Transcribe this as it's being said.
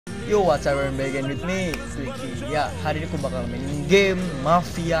Yo, what's up, everyone, back again with me, Twiki. Ya, hari ini aku bakal mainin game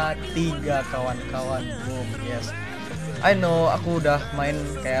Mafia 3, kawan-kawan. Boom, yes. I know, aku udah main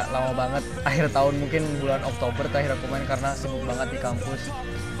kayak lama banget. Akhir tahun, mungkin bulan Oktober terakhir aku main karena sibuk banget di kampus.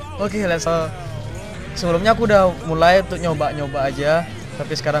 Oke, let's sebelumnya aku udah mulai untuk nyoba-nyoba aja,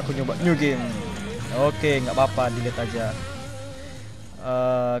 tapi sekarang aku nyoba new game. Oke, nggak apa-apa, delete aja.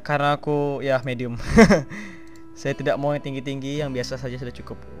 Karena aku ya medium. Saya tidak mau yang tinggi-tinggi, yang biasa saja sudah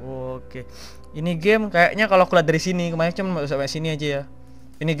cukup. Oke. Ini game kayaknya kalau aku lihat dari sini, kemarin cuma sampai sini aja ya.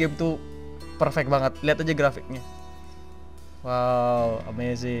 Ini game tuh perfect banget. Lihat aja grafiknya. Wow,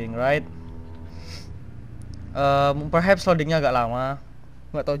 amazing, right? Perhaps loadingnya agak lama.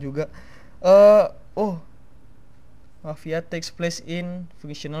 Nggak tahu juga. Oh. Mafia takes place in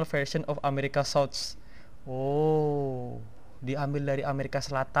fictional version of America South. Oh. Diambil dari Amerika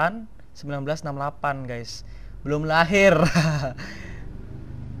Selatan 1968, guys. Belum lahir.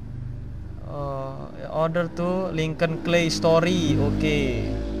 Order to Lincoln Clay story. Okay.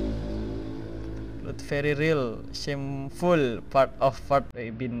 Very real, shameful part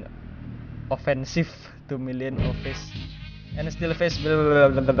been offensive to million of face and still face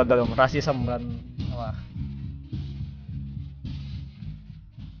racism dan wah.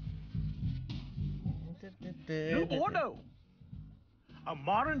 New Bordeaux, a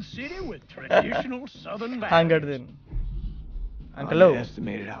modern city with traditional southern Hunger values. then. Uncle Lo.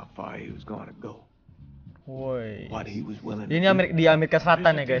 Estimated how far he was going to go. Woi. What he was willing to Ini do. di Amerika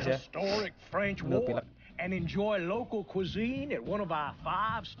Selatan ya, guys ya. Historic French Ward and enjoy local cuisine at one of our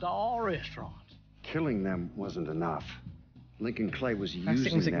 5-star restaurants. Killing them wasn't enough. Lincoln Clay was Asik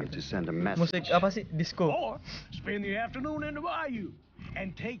using musik them gitu. to send a message. Musik apa sih? Disco. Or spend the afternoon in the bayou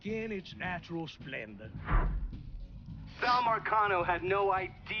and take in its natural splendor. Sal Marcano had no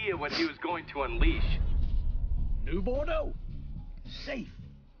idea what he was going to unleash. New Bordeaux, safe,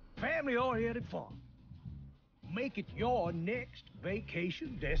 family-oriented fun. Make it your next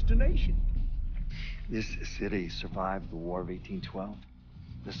vacation destination. This city survived the War of 1812,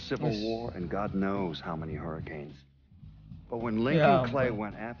 the Civil Yes. War, and God knows how many hurricanes. But when Lincoln Ya, Clay ampun.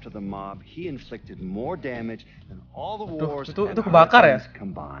 went after the mob, he inflicted more damage than all the Aduh, wars itu and kebakar ya? hurricanes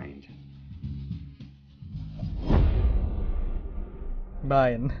combined.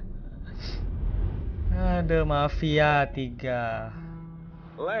 Bain. Ada Mafia 3.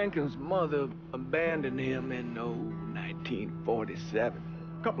 Lincoln's mother abandoned him in 1947,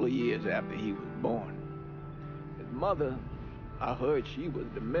 a couple of years after he was born. His mother, I heard she was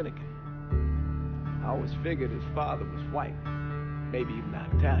Dominican. I always figured his father was white, maybe even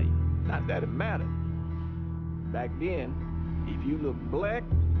Italian. Not that it mattered. Back then, if you look black,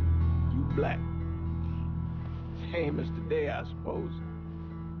 you black. Same as today, I suppose.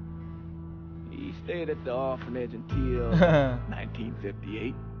 He stayed at the orphanage until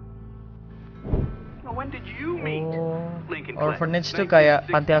 1958. Now, when did you meet Lincoln Clay? Orphanage tuh kayak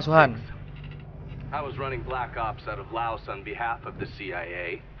panti asuhan. I was running Black Ops out of Laos on behalf of the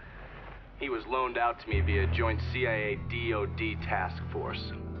CIA. He was loaned out to me via joint CIA DoD task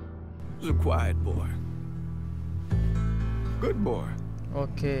force. He was a quiet boy. Good boy.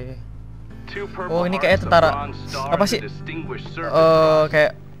 Oke. Two Purple Oh, ini Hearts, kayak a tentara. Bronze Star, Apa and sih? a Distinguished Service Cross.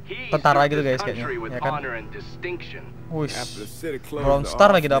 Kayak He tentara served gitu, his guys, kayaknya. country with Ya kan? honor and distinction. Wush. After the city closed Bronze the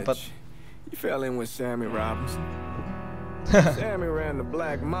Star lagi dapat. orphanage, he fell in with Sammy Robinson. Sammy ran the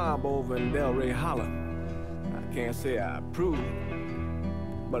black mob over in Delray Hollow. I can't say I approve,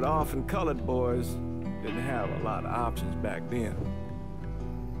 but orphan colored boys didn't have a lot of options back then.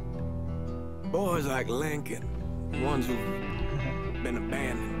 Boys like Lincoln, ones who've been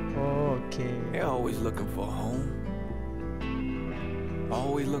abandoned, Oke. they're always looking for a home.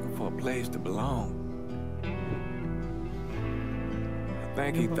 Always looking for a place to belong. I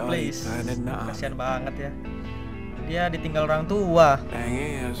think he thought he'd Place. find it now. Kasian banget ya. Dia ditinggal orang tua.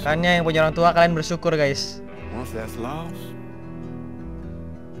 Thing is, Makanya yang punya orang tua kalian bersyukur, guys. once that's lost,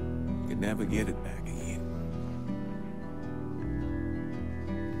 you can never get it back again.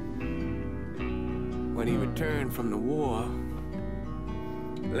 When he returned from the war,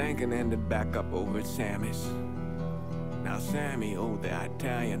 Lincoln ended back up over at Sammy's. Now Sammy owed the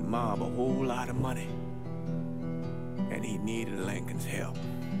Italian mob a whole lot of money, and he needed Lincoln's help.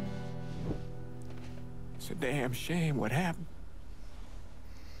 It's a damn shame what happened.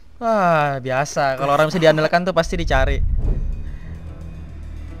 Wah, biasa. Kalau orang bisa diandalkan tuh pasti dicari.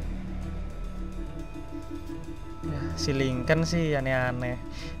 Ya, si Lincoln sih aneh-aneh.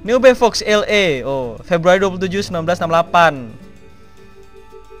 New Bay Fox LA. Oh, Februari 27 1968.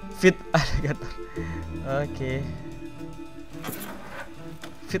 Fit alligator. Oke.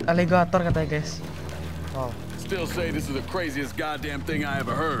 Fit alligator katanya, guys. Wow. still say this is the craziest goddamn thing I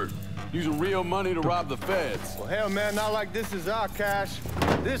ever heard. Using real money to rob the feds. Well, hell, man, not like this is our cash.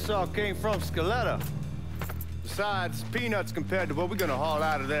 This all came from Scaletta. Besides, peanuts compared to what we're gonna haul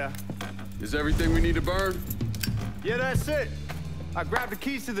out of there. Is everything we need to burn? Yeah, that's it. I grabbed the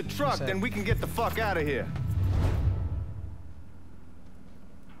keys to the truck, then we can get the fuck out of here.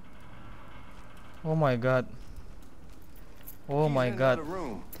 Oh my god. Oh my god.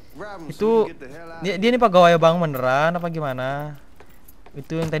 Itu dia ini pegawai bank beneran apa gimana?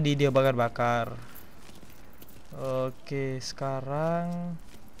 Itu yang tadi dia bakar-bakar. Oke, sekarang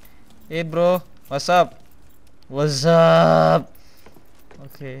bro, what's up? What's up?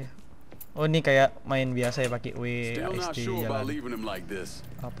 Oke. Oh, ini kayak main biasa ya pakai WASD jalan.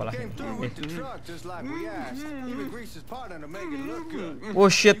 Apalah. Oh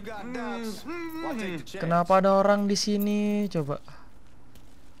shit. Kenapa ada orang di sini? Coba.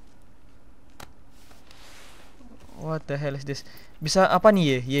 What the hell is this? Bisa apa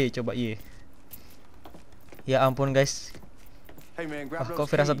nih coba Ya ampun guys. Kok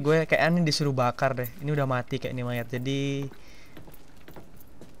firasat gue kayak aneh disuruh bakar deh. Ini udah mati kayak ini mayat. Jadi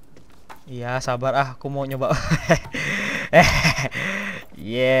ya sabar aku mau nyoba.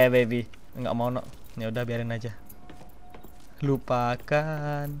 Yeah baby. Nggak mau no. Ya udah biarin aja.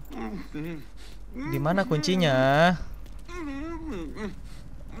 Lupakan. Di mana kuncinya?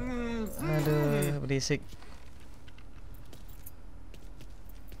 Aduh, berisik.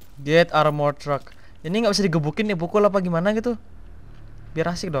 Get armor truck. Ini nggak bisa digebukin nih, pukul apa gimana gitu? Biar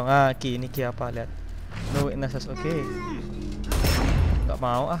asik dong. Ini ki apa, lihat. No witnesses, oke. Nggak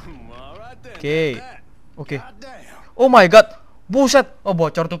mau Oke. Oh my god. Buset. Oh,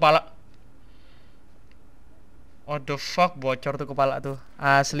 bocor tuh pala. What the fuck, bocor tuh kepala tuh.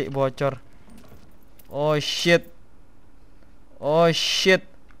 Asli bocor. Oh shit.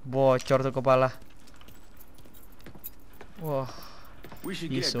 Bocor tuh kepala. Wah.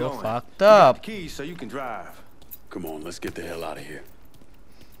 He's so fucked up. Come on, let's get the hell out of here.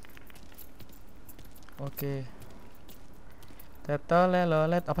 Oke.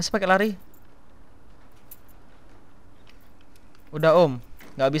 Tetelelolet. Apa sih pakai lari? Udah om.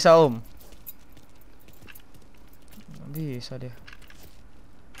 Nggak bisa om. Nggak bisa deh.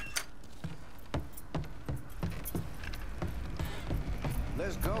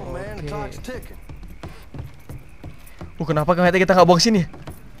 Let's go, man. The clock's ticking. Kenapa kita nggak buang sini?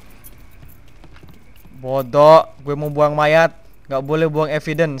 Bodoh, gue mau buang mayat, nggak boleh buang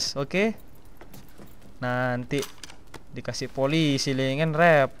evidence, oke? Nanti dikasih polisi kan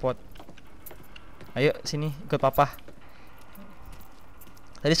repot. Ayo sini ikut papa.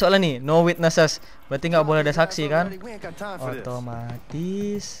 Tadi soalnya nih no witnesses, berarti nggak boleh ada saksi kan?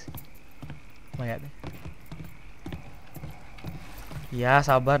 Otomatis mayat. Ya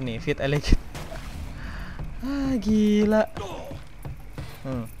sabar nih, fit elegant. Gila.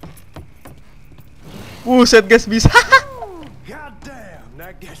 Buset guys, bisa. God damn,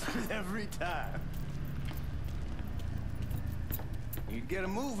 that gets me every time. You get a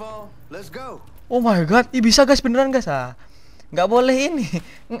move on. Let's go. Oh my god, bisa guys, beneran guys nggak boleh ini.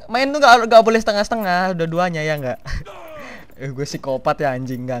 Main tuh nggak boleh setengah-setengah, dua-duanya ya nggak. Gue psikopat ya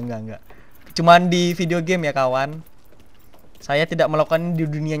anjing, nggak. Cuman di video game ya kawan. Saya tidak melakukan di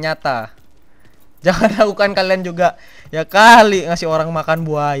dunia nyata. Jangan lakukan kalian juga. Ya kali ngasih orang makan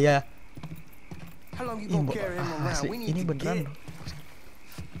buaya. Asli, ini beneran.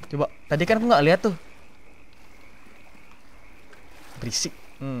 Coba, tadi kan aku nggak lihat tuh. Berisik.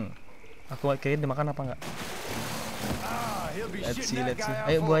 Aku kira dimakan apa nggak? Let's see.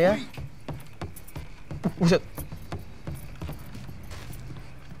 Ayo buaya. Buset.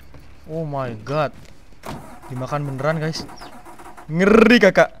 Oh my god. Dimakan beneran guys. Ngeri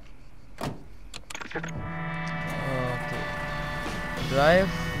kakak. Oke.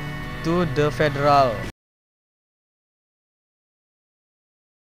 Drive to the Federal.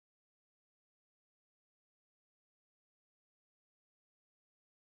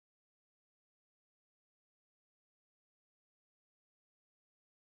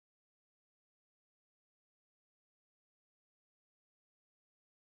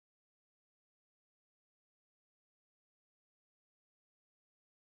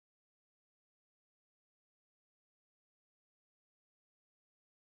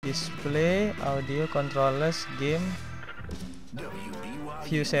 Display, audio, controllers, game,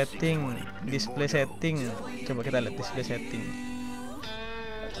 view setting, display setting. Coba kita lihat display setting.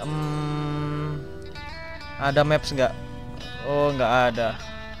 Ada maps nggak? Oh nggak ada.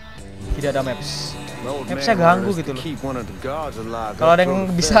 Tidak ada maps. Mapsnya ganggu gitu loh. Kalau ada yang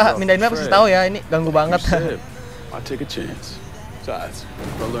bisa mindahin map pasti tahu ya. Ini ganggu banget. I take a chance. Besides,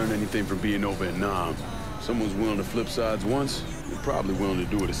 if I learn anything from being over in Nam, Someone's willing to flip sides once, they're probably willing to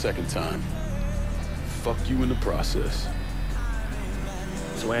do it a second time. Fuck you in the process.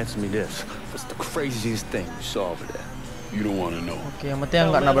 So answer me this. What's the craziest thing you saw over there? You don't want to know. Oke, yang penting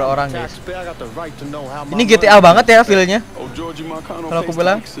nggak nabrak orang, guys. I got the right to know how Ini GTA banget ya feel-nya. Oh, Georgie Marcano Kalau aku pays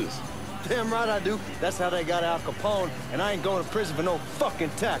bilang. taxes. Damn right I do. That's how they got Al Capone, and I ain't going to prison for no fucking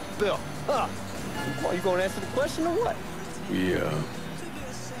tax bill. Huh. Well, you gonna answer the question or what? We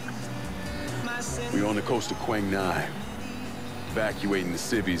on the coast of Quang Nai, evacuating the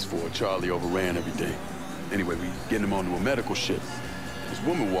civvies for Charlie overran everything. Anyway, we getting him onto a medical ship. This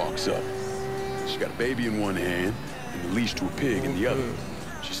woman walks up. She got a baby in one hand and a leash to a pig in the other.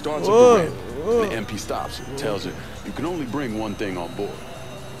 She starts up the ramp, and the MP stops her and tells her, you can only bring one thing on board.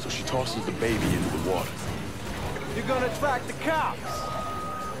 So she tosses the baby into the water. You're gonna attract the cops.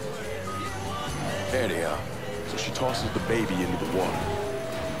 There they are. So she tosses the baby into the water.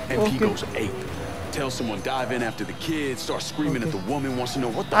 MP goes ape. Tells someone dive in after the kid, starts screaming at the woman, wants to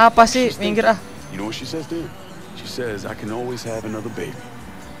know what the Apa fuck sih? she's Minggir thinking. ah. You know what she says to him? She says, I can always have another baby.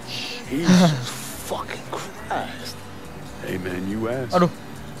 Jesus fucking Christ. Hey man, you asked. Aduh,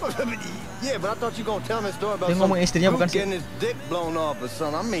 Yeah, but I thought you gonna tell me a story about Dia ngomong istrinya bukan dude sih? getting his dick blown off or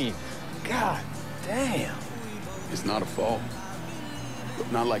something. I mean, god damn. It's not a fault.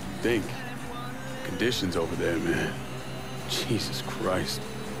 Not like you think. Conditions over there, man. Jesus Christ.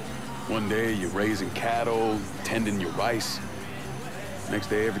 One day you're raising cattle, tending your rice. Next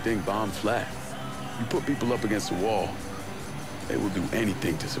day everything bombed flat. You put people up against the wall, they will do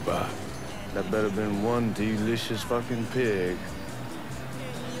anything to survive. That better been one delicious fucking pig.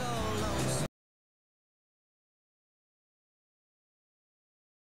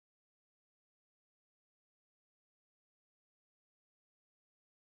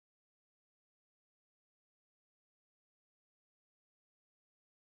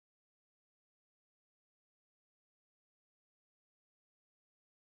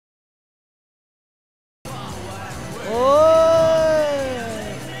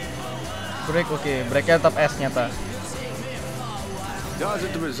 break, oke. Breaknya tetap S nyata. Guys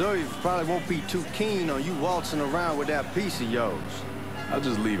at the reserve probably won't be too keen on you waltzing around with that piece of yours. I'll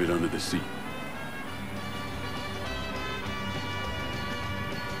just leave it under the seat.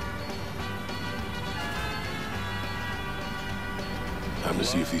 Time to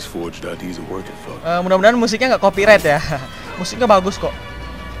see if these forged IDs are working, fuck. Mudah-mudahan musiknya nggak copyright ya. Musiknya bagus kok.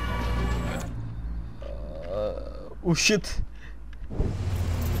 Oh shit.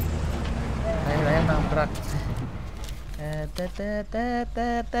 Ayo nabrak.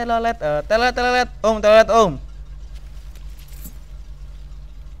 Telet om.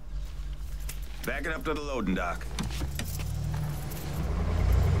 Back it up to the loading dock.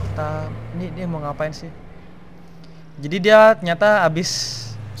 Ini dia mau ngapain sih? Jadi dia ternyata abis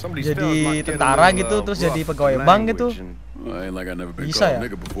jadi tentara gitu, terus jadi pegawai bank gitu. Well, ain't like I never been Bisa called ya?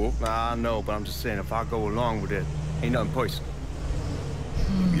 nigga before. Nah, I know, but I'm just saying, if I go along with it, ain't nothing personal.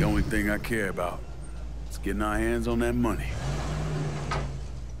 The only thing I care about is getting our hands on that money.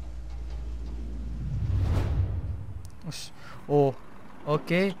 Oh,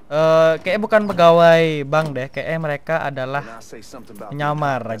 oke. Kayaknya bukan pegawai bank deh. Kayaknya mereka adalah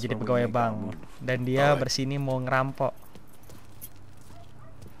menyamar jadi pegawai bank. Dan dia bersini mau ngerampok.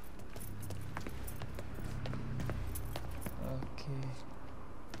 Oke.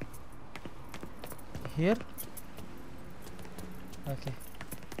 Here. Oke.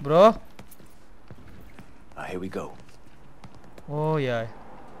 Bro. Here we go. Oh ya.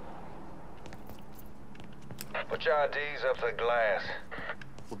 Put your IDs up to the glass.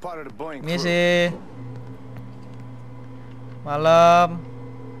 We're part of the Boeing crew. Misi. Malam.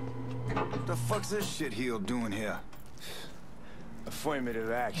 What the fuck's this shit heel doing here? Affirmative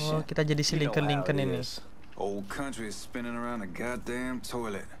Oh, action. kita jadi si Lincoln ini. Old country is spinning around a goddamn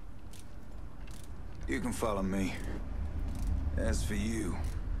toilet. You can follow me. As for you,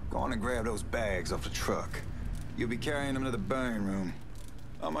 go on and grab those bags off the truck. You'll be carrying them to the burn room.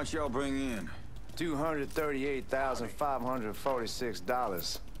 How much y'all bring in? $238,546.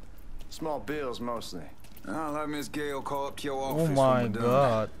 Small bills mostly. I'll have Miss Gale call up to your Oh office my when we're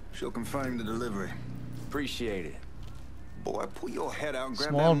god. done. She'll confirm the delivery. Appreciate it. Boy, pull your head out and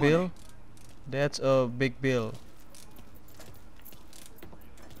grab Small that bill. money. That's a big bill.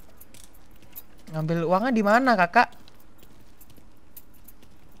 Ngambil uangnya di mana, Kakak?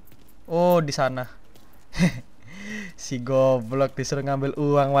 Oh, di sana. Si goblok disuruh ngambil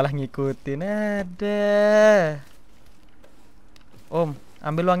uang malah ngikutin. Ada. Om,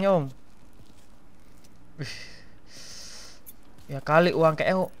 ambil uangnya, Om. Wih. Ya kali uang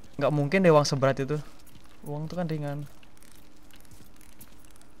kayak nggak mungkin deh uang seberat itu. Uang tuh kan ringan.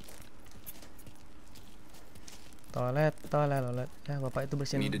 Toilet. Ya, Bapak itu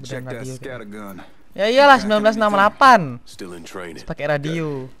bersihin Need to check beneran that radio. scattergun. Ya iyalah 1968. Still in training. Pakai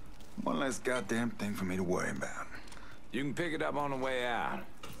radio. One less goddamn thing for me to worry about. You can pick it up on the way out.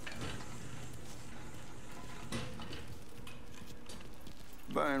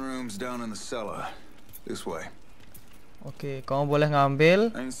 Buying rooms down in the cellar. This way. Oke, kamu boleh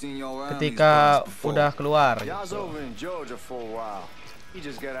ngambil I ain't seen y'all around these ketika parts before. udah keluar. Y'all's over in Georgia for a while. He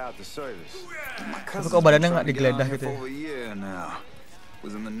just got out the service. My Tapi cousin's kok badannya been nggak trying to get digeledah out here gitu ya? for over a year now.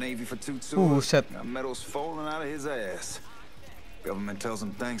 Was in the Navy for 2 tours. Buset. Got medals falling out of his ass. Government tells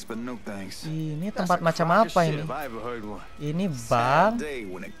him thanks, but no thanks. Ini That's tempat a macam crock of apa shit ini? if I ever heard one. Ini Sad bank. day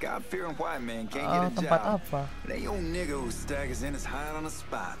when a God-fearing white man can't get a Tempat job. apa? They old nigga who staggers in is hired on the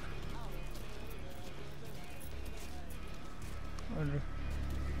spot. Aduh.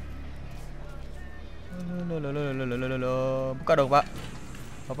 Buka dong, Pak.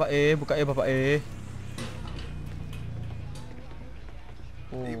 Bapak buka Bapak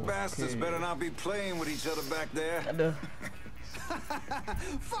You bastards better not be playing with each other back there. Aduh.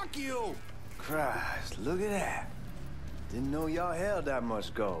 Fuck you! Christ, look at that. Didn't know y'all held that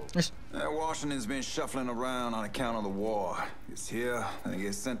much gold. Washington's been shuffling around on account of the war. It's here, and it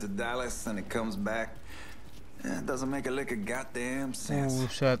gets sent to Dallas, and it comes back. It doesn't make a lick of goddamn sense.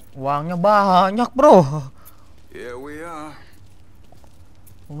 Buset, uangnya banyak, bro. Here we are.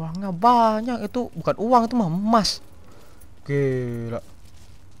 Uangnya banyak, itu bukan uang, itu mah emas. Gila.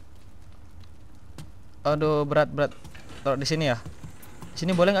 Aduh, berat. Taruh di sini ya.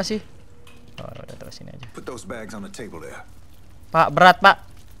 Sini boleh nggak sih? Oh, udah taruh sini aja. Put those bags on the table there. Pak, berat, Pak.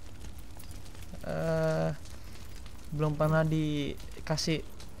 Belum pernah dikasih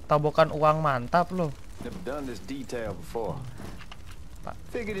tabokan uang mantap loh. Never done this detail before. Pak.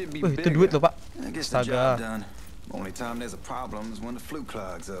 Figured it'd be Itu duit loh, Pak. I guess the job Astaga. done. Only time there's a problem is when the flue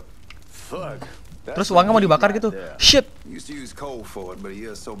clogs up. Fuck. Terus uangnya mau dibakar gitu. Shit. Used to use coal for it, but a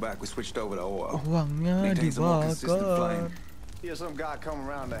year or so back we switched over to oil. Uangnya Maintains a more consistent dibakar. flame. Here's some guy come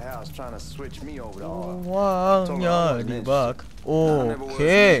around the house trying to switch me over to oil. Uangnya dibakar. I never was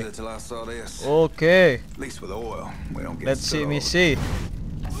Oke. either till I saw this. Oke. At least with oil, we don't get Let's see, so. see.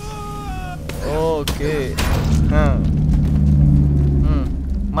 Oke.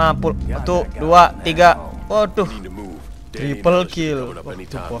 Mampul. 1, 2, 3. Waduh. We need to move. Danny and Triple Miller should be kill. coming up any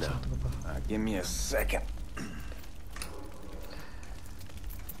time now. Give me a second.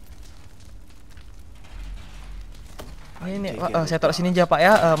 Ini saya taruh sini aja, Pak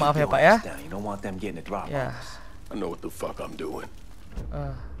ya. Maaf ya, Pak ya. You don't want them getting a drop Ya. on us. I know what the fuck I'm doing.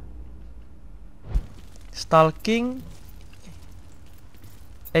 Stalking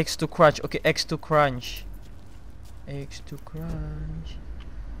X to crunch. Oke, X to crunch. X to crunch.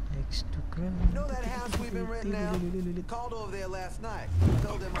 X to crunch. You know that house we've been renting out? Called over there last night.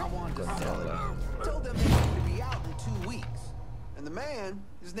 Told them I wanted to sell it. Told them they needed to be out in 2 weeks. And the man,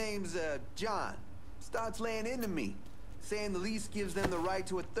 his name's John, starts laying into me, saying the lease gives them the right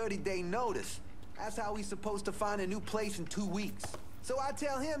to a 30-day notice. That's how he's supposed to find a new place in 2 weeks. So I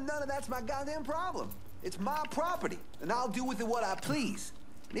tell him none of that's my goddamn problem. It's my property, and I'll do with it what I please.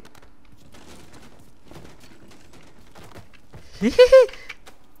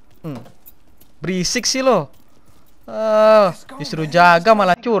 Berisik sih lo. Disuruh jaga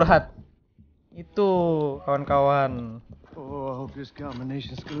malah curhat. Itu kawan-kawan. Oh, I hope this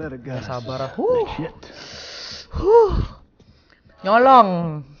combination skeleton Ya got sabar. shit.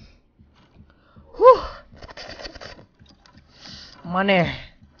 Nyolong. Mana?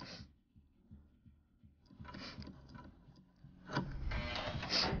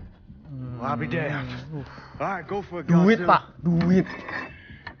 I'll be damned. All right, go for it, Duit, Godzilla. Pak. Duit.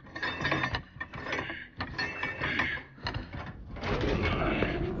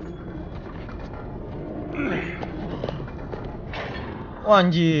 Oh,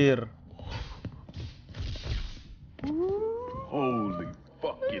 anjir. Holy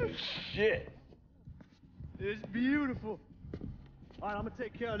fucking shit. It's beautiful. All right, I'm gonna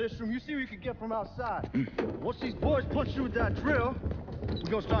take care of this room. You see what you can get from outside. Once these boys punch you with that drill, we're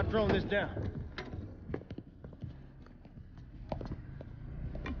gonna start throwing this down.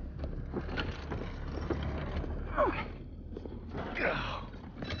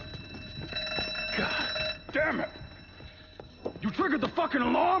 Damn it. You triggered the fucking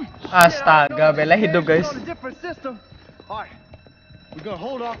alarm? Astaga, bela hidup, guys. On a different system. All right, we're gonna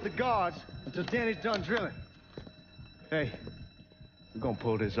hold off the guards until Danny's done drilling. Hey, we're gonna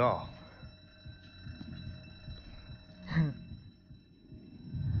pull this off.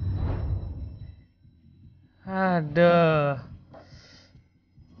 Aduh.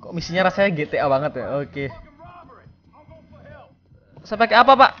 Kok misinya rasanya GTA banget ya? Oke. Saya pakai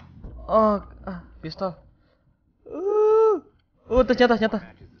apa, Pak? Oh, pistol. Oh, ternyata.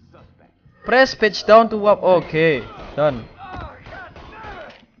 Press page down to warp. Okay, done.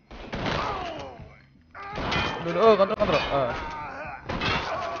 Oh, kontrol.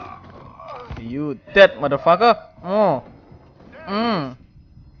 You dead, motherfucker. Oh.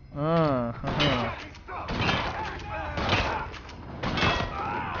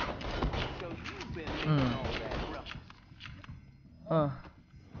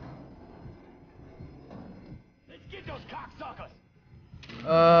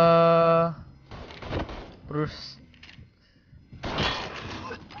 Terus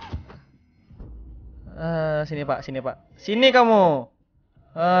sini pak, sini kamu.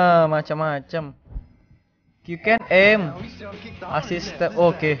 Macam-macam. You can aim. Assist step.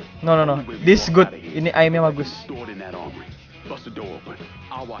 Okay. No. This good. Ini aimnya bagus. Bust the door open.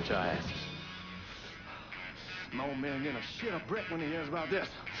 I'll watch our asses. My old man gonna shit a brick when he hears about this.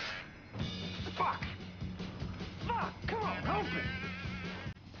 Fuck! Come on, help me!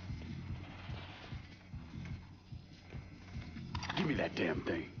 Give me that damn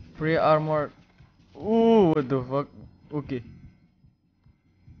thing. Free armor. What the fuck? Okay.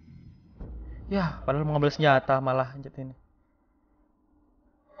 Ya, padahal mau ngambil senjata malah anjir ini.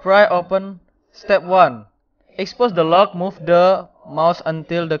 Pry open step 1. Expose the lock, move the mouse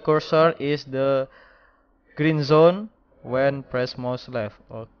until the cursor is the green zone. When press mouse left.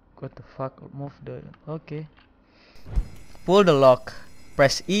 Oh, what the fuck? Move the. Okay. Pull the lock.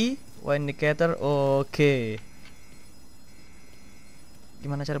 Press E when indicator. Okay.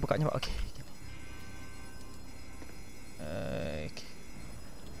 Gimana cara bukanya, Pak? Oke.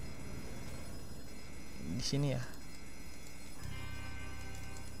 Di sini ya.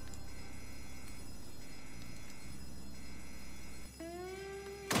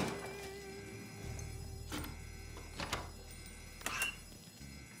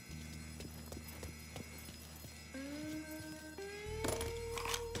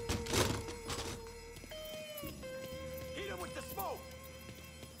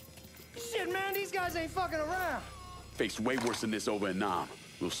 Man, these guys ain't fucking around. Faced way worse than this over in Nam.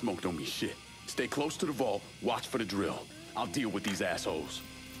 Little smoke don't mean shit. Stay close to the vault, watch for the drill. I'll deal with these assholes.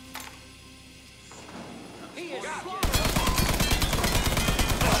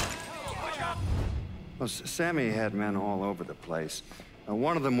 Well, Sammy had men all over the place.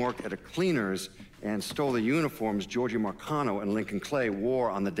 One of them worked at a cleaner's and stole the uniforms Georgie Marcano and Lincoln Clay wore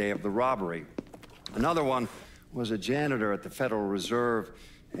on the day of the robbery. Another one was a janitor at the Federal Reserve,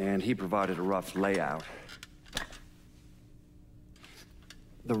 and he provided a rough layout.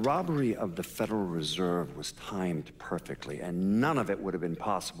 The robbery of the Federal Reserve was timed perfectly, and none of it would have been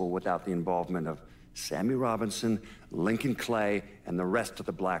possible without the involvement of Sammy Robinson, Lincoln Clay, and the rest of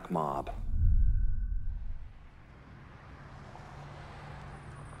the black mob.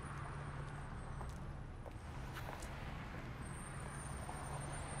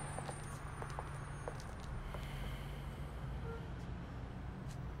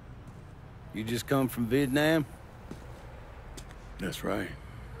 You just come from Vietnam? That's right.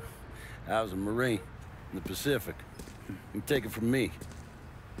 I was a Marine in the Pacific. You take it from me.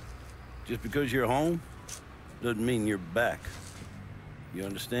 Just because you're home doesn't mean you're back. You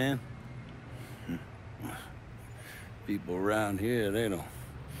understand? People around here, they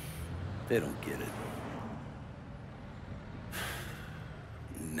don't get it.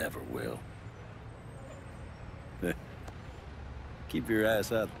 Never will. Keep your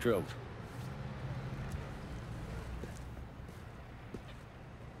ass out of trouble.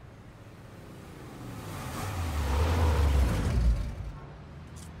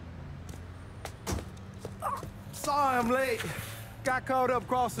 Sorry I'm late. Got caught up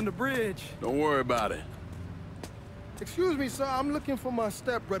crossing the bridge. Don't worry about it. Excuse me, sir. I'm looking for my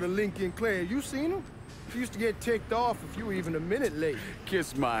stepbrother, Lincoln Clay. You seen him? He used to get ticked off if you were even a minute late.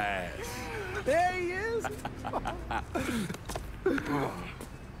 Kiss my ass. There he is.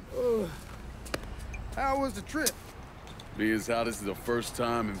 How was the trip? Being as how this is the first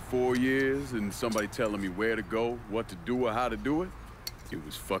time in 4 years and somebody telling me where to go, what to do, or how to do it, it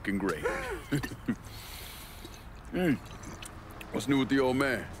was fucking great. What's new with the old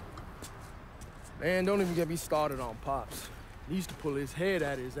man? Man, don't even get me started on Pops. He used to pull his head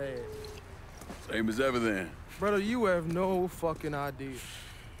out his ass. Same as ever then. Brother, you have no fucking idea.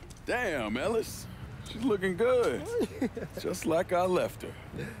 Damn, Ellis. She's looking good. Just like I left her.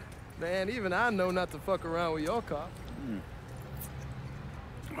 Man, even I know not to fuck around with your car.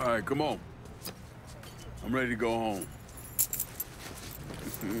 All right, come on. I'm ready to go home.